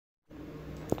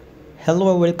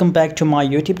Hello, welcome back to my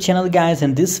YouTube channel, guys.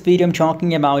 In this video I'm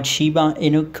talking about Shiba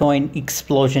Inu coin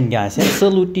explosion, guys.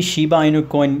 Absolutely, Shiba Inu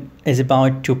coin is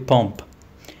about to pump.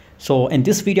 So in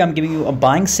this video I'm giving you a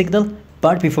buying signal.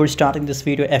 But before starting this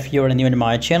video, if you're new in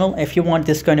my channel, if you want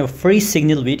this kind of free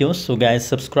signal videos, so guys,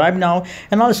 subscribe now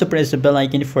and also press the bell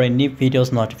icon for a new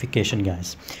videos notification,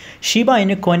 guys. Shiba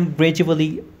Inu coin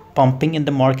gradually pumping in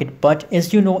the market, but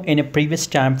as you know, in a previous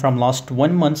time from last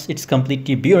 1 month it's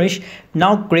completely bearish.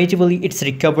 Now gradually it's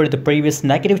recovered the previous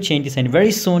negative changes, and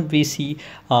very soon we see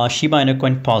Shiba Inu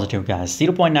coin positive, guys.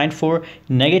 0.94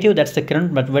 negative, that's the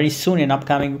current, but very soon in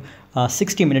upcoming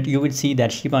 60 minutes you will see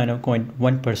that Shiba Inu coin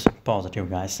 1% positive,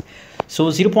 guys. So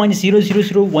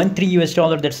 0.00013 US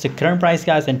dollar, that's the current price,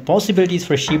 guys, and possibilities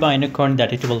for Shiba Inu coin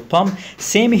that it will pump.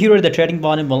 Same here, the trading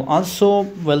volume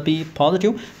will be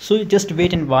positive, so just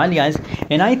wait and while, guys.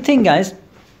 And I think, guys,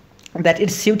 that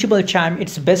it's suitable time,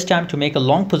 it's best time to make a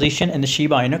long position in the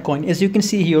Shiba Inu coin. As you can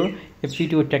see here, if we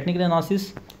do a technical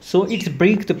analysis, so it's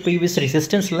break the previous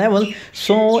resistance level.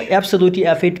 So absolutely,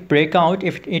 if it break out,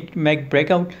 if it make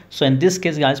breakout, so in this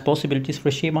case, guys, possibilities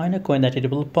for Shiba Inu coin that it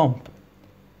will pump.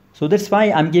 So that's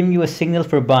why I'm giving you a signal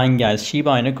for buying, guys,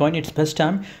 Shiba Inu coin. It's best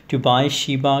time to buy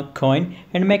Shiba coin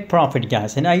and make profit,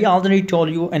 guys. And I already told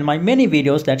you in my many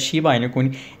videos that Shiba Inu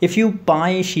coin, if you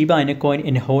buy Shiba Inu coin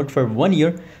and hold for 1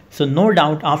 year, so no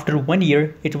doubt after 1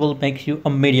 year it will make you a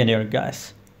millionaire,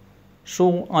 guys.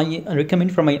 So I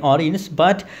recommend for my audience,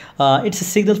 but it's a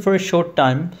signal for a short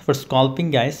time for scalping,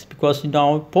 guys, because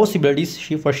now possibilities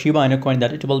for Shiba Inu coin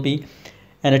that it will be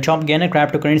and a top gainer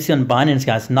cryptocurrency on Binance,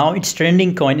 guys. Now it's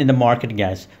trending coin in the market,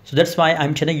 guys. So that's why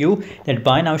I'm telling you that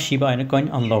buy now Shiba Inu coin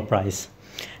on low price.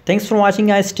 Thanks for watching,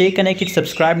 guys. Stay connected.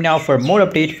 Subscribe now for more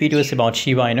update videos about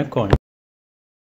Shiba Inu coin.